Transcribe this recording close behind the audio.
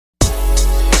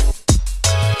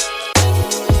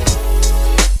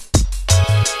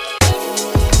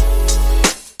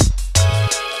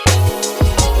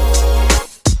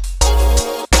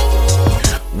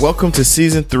Welcome to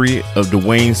Season 3 of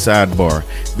Dwayne Sidebar.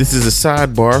 This is a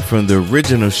sidebar from the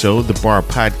original show, The Bar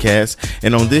Podcast.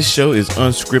 And on this show is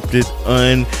unscripted,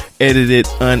 unedited,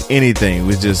 anything.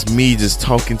 With just me just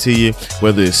talking to you,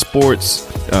 whether it's sports,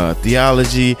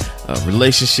 theology,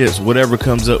 relationships, whatever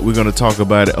comes up, we're going to talk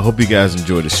about it. I hope you guys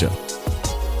enjoy the show.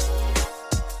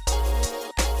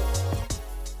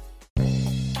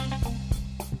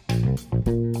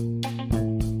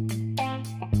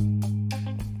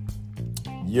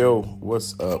 Yo,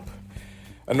 what's up?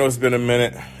 I know it's been a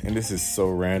minute, and this is so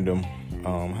random.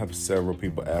 I have several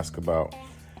people ask about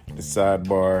the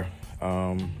sidebar,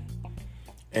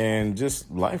 and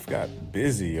just life got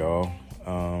busy, y'all.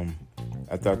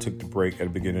 After I took the break at the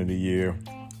beginning of the year,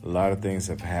 a lot of things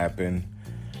have happened.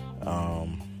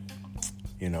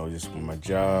 Just with my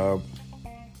job,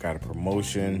 got a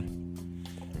promotion.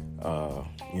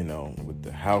 With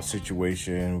the house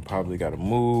situation, we probably got to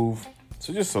move.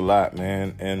 So just a lot,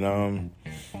 man. And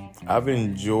I've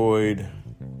enjoyed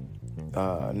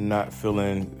not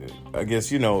feeling, I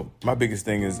guess, my biggest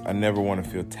thing is I never want to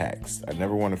feel taxed. I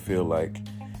never want to feel like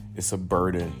it's a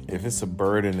burden. If it's a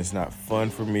burden, it's not fun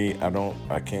for me.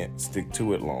 I can't stick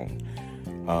to it long.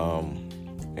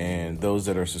 And those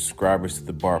that are subscribers to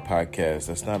the Bar Podcast,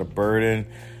 that's not a burden.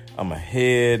 I'm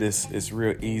ahead. It's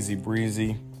real easy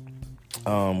breezy.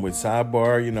 With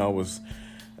Sidebar,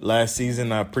 last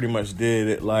season, I pretty much did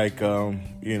it like,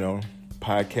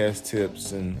 podcast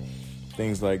tips and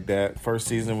things like that. First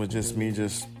season was just me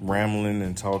just rambling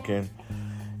and talking.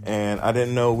 And I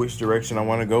didn't know which direction I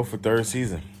want to go for third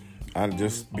season. I'm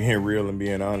just being real and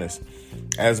being honest.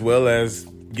 As well as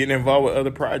getting involved with other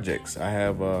projects. I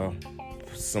have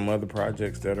some other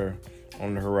projects that are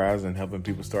on the horizon helping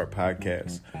people start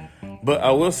podcasts. But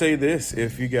I will say this.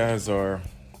 If you guys are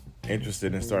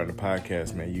interested in starting a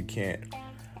podcast, man, you can't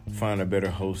find a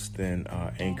better host than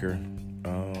Anchor.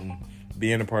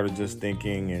 Being a part of Just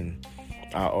Thinking and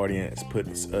our audience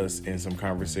puts us in some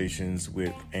conversations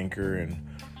with Anchor and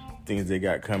things they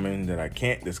got coming that I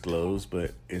can't disclose,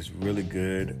 but it's really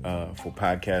good for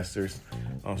podcasters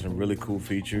on some really cool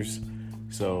features.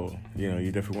 So,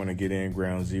 you definitely want to get in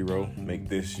ground zero, make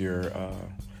this your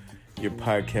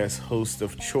podcast host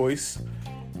of choice.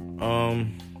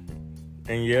 And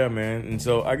yeah, man. And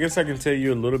so I guess I can tell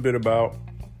you a little bit about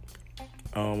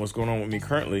what's going on with me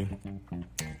currently.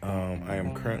 I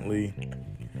am currently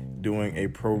doing a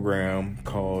program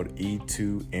called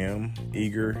E2M,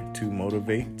 Eager to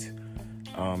Motivate.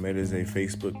 It is a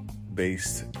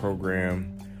Facebook-based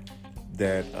program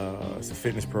that it's a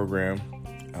fitness program.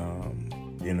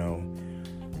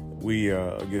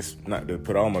 I guess not to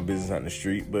put all my business out in the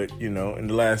street, but, in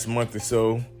the last month or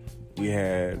so, we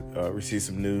had received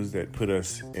some news that put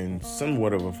us in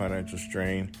somewhat of a financial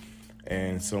strain,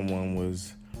 and someone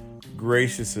was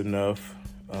gracious enough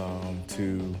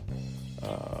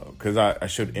because I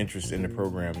showed interest in the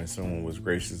program, and someone was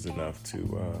gracious enough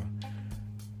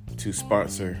to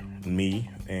sponsor me.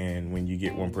 And when you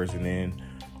get one person in,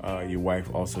 your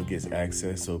wife also gets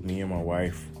access. So me and my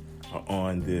wife are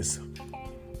on this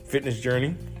fitness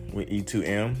journey with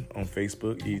E2M on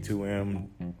Facebook, E2M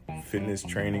Fitness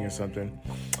Training or something.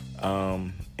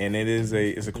 And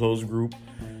it's a closed group,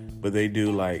 but they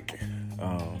do like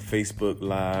Facebook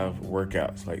Live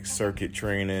workouts, like circuit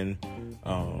training,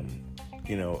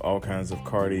 all kinds of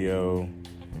cardio,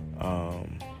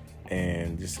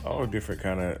 and just all different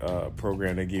kind of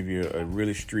program. They give you a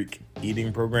really strict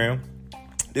eating program.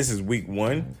 This is week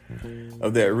 1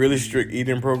 of that really strict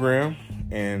eating program,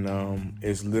 and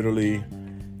it's literally,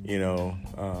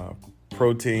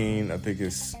 protein. I think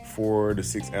it's 4 to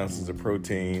 6 ounces of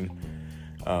protein,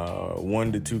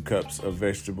 1 to 2 cups of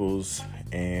vegetables,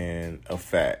 and a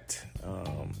fat,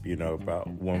 about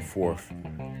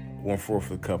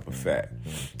 1/4 a cup of fat.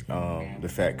 The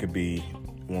fat could be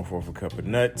 1/4 a cup of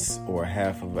nuts, or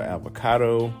half of an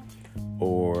avocado,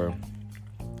 or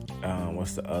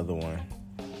what's the other one?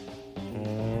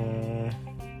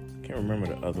 Can't remember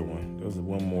the other one. There was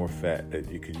one more fat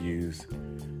that you could use.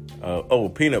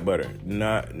 Peanut butter.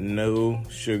 No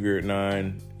sugar,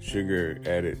 non-sugar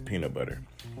added peanut butter.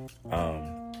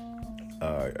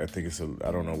 I think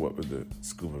I don't know what was the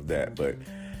scoop of that, but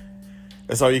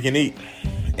that's all you can eat.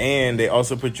 And they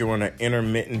also put you on an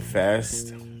intermittent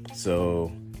fast.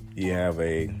 So you have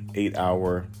a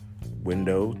 8-hour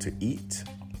window to eat,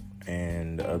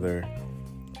 and the other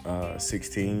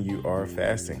 16 you are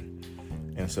fasting.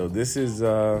 And so this is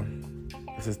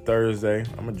Thursday.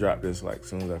 I'm gonna drop this like as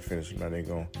soon as I finish.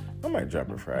 I might drop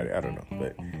it Friday. I don't know,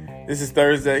 but this is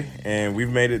Thursday, and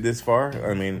we've made it this far.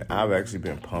 I mean, I've actually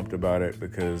been pumped about it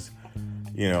because,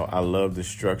 I love the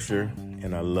structure,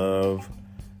 and I love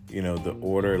the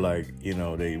order, like,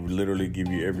 they literally give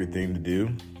you everything to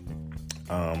do.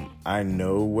 I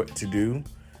know what to do,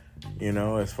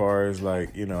 as far as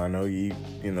like, I know you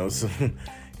eat, some,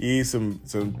 you eat some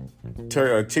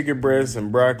chicken breast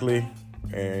and broccoli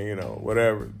and,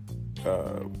 whatever.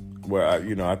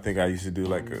 I think I used to do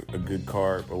like a good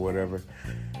carb or whatever.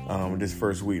 This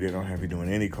first week, they don't have you doing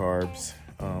any carbs.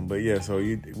 But yeah, so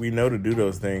we know to do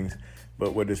those things.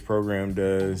 But what this program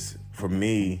does for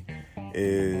me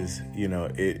is,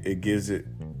 it gives it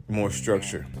more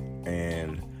structure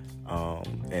and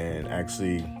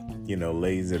actually,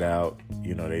 lays it out.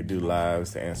 They do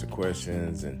lives to answer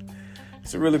questions, and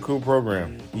it's a really cool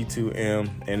program,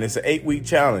 E2M, and it's an 8-week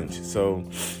challenge. So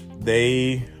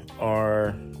they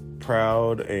are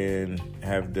proud and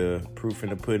have the proof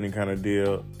in the pudding kind of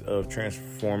deal of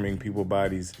transforming people's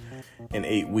bodies in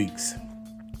 8 weeks.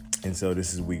 And so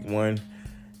this is week 1,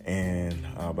 and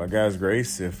by God's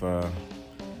grace, if I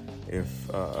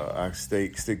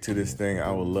stick to this thing,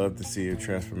 I would love to see a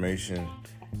transformation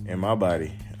in my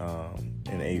body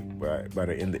by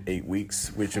the end of 8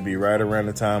 weeks, which will be right around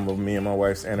the time of me and my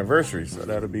wife's anniversary. So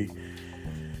that'll be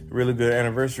a really good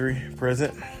anniversary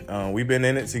present. We've been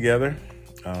in it together,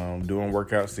 doing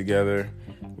workouts together,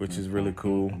 which is really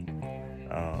cool.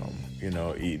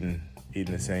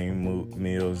 Eating the same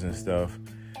meals and stuff.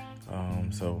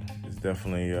 So it's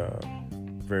definitely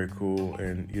very cool,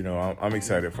 and I'm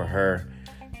excited for her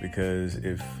because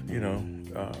if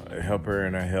it help her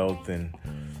in her health, and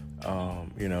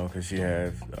because she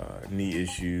has knee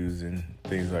issues and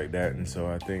things like that, and so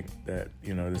I think that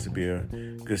this would be a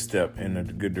good step in a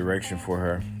good direction for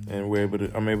her, and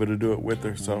I'm able to do it with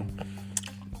her. So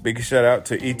big shout out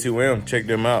to E2M. Check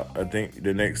them out. I think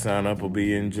the next sign up will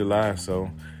be in July,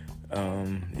 so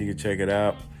you can check it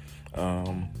out.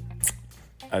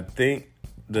 I think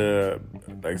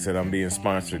like I said, I'm being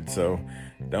sponsored, so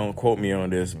don't quote me on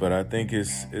this, but I think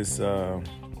it's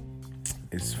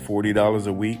 $40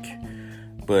 a week.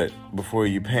 But before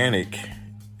you panic,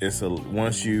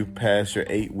 once you pass your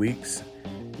 8 weeks,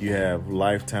 you have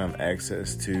lifetime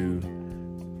access to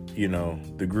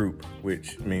the group,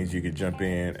 which means you could jump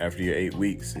in after your 8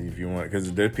 weeks if you want,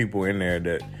 because there's people in there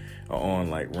that are on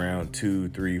like round 2,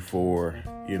 3, 4,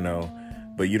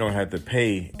 but you don't have to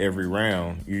pay every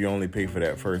round. You only pay for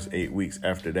that first 8 weeks.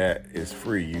 After that, it's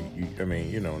free.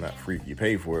 Not free, you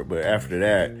pay for it, but after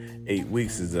that 8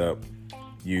 weeks is up,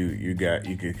 you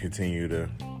could continue to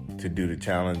do the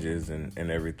challenges and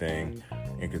everything,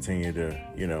 and continue to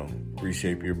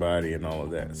reshape your body and all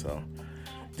of that. So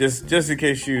just in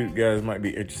case you guys might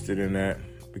be interested in that,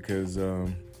 because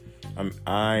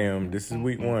this is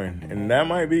week 1, and that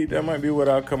might be what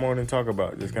I'll come on and talk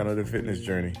about, just kind of the fitness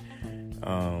journey,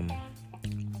 and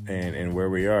where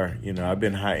we are. I've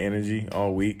been high energy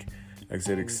all week. Like I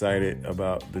said, excited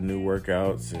about the new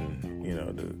workouts, and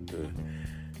the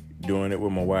doing it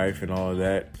with my wife and all of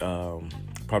that.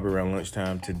 Probably around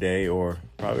lunchtime today, or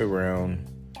probably around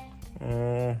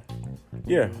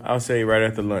I'll say right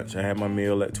after lunch. I had my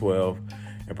meal at 12,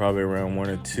 and probably around 1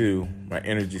 or 2, my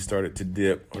energy started to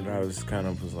dip, and I was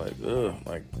like, ugh,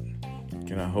 like,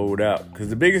 can I hold out? Because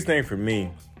the biggest thing for me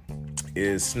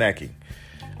is snacking.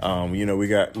 We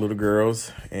got little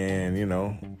girls,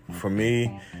 and for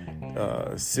me,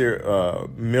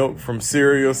 milk from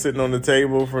cereal sitting on the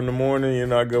table from the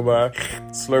morning, I go by,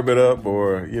 slurp it up,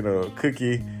 or a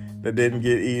cookie that didn't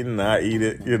get eaten, I eat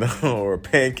it, or a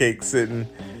pancake sitting,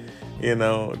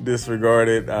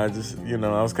 disregarded. I just,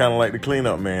 I was kind of like the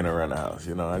cleanup man around the house,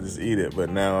 I just eat it, but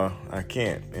now I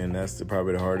can't, and that's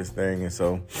probably the hardest thing. And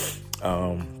so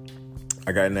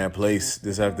I got in that place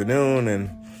this afternoon, and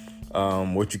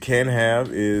what you can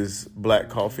have is black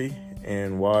coffee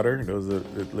and water. Those are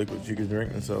the liquids you can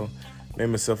drink. And so made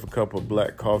myself a cup of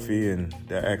black coffee, and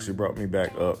that actually brought me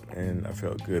back up, and I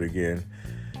felt good again.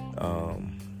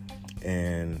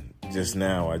 And just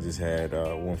now I just had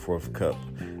 1/4 cup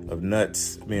of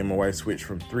nuts. Me and my wife switched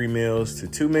from 3 meals to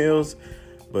 2 meals,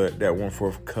 but that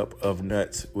 1/4 cup of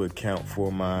nuts would count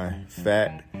for my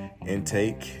fat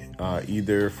intake,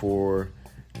 either for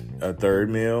a third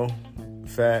meal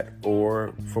fat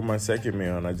or for my second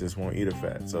meal, and I just won't eat a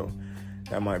fat. So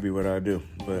that might be what I do.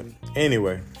 But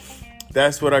anyway,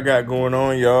 that's what I got going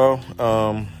on, y'all.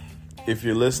 If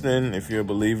you're listening, if you're a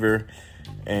believer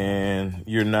and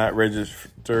you're not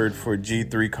registered for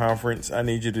G3 conference, I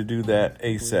need you to do that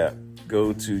ASAP.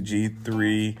 Go to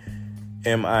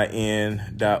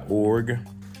g3min.org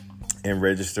and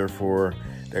register for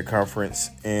that conference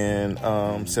in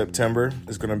September.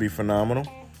 It's going to be phenomenal.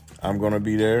 I'm going to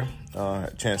be there.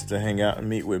 Chance to hang out and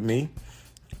meet with me.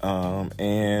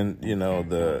 And,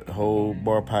 the whole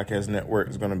Bar Podcast Network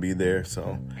is going to be there.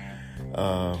 So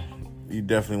you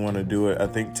definitely want to do it. I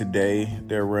think today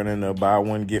they're running a buy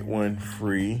one, get one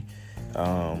free.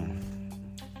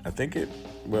 I think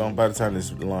by the time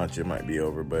this launch, it might be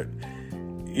over. But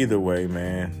either way,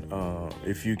 man,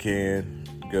 if you can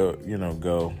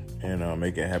go and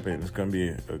make it happen. It's going to be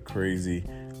a crazy,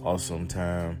 awesome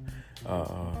time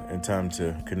and time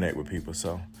to connect with people.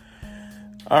 So,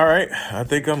 all right, I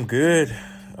think I'm good.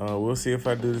 We'll see if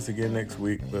I do this again next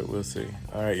week, but we'll see.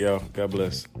 All right, y'all. God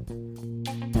bless.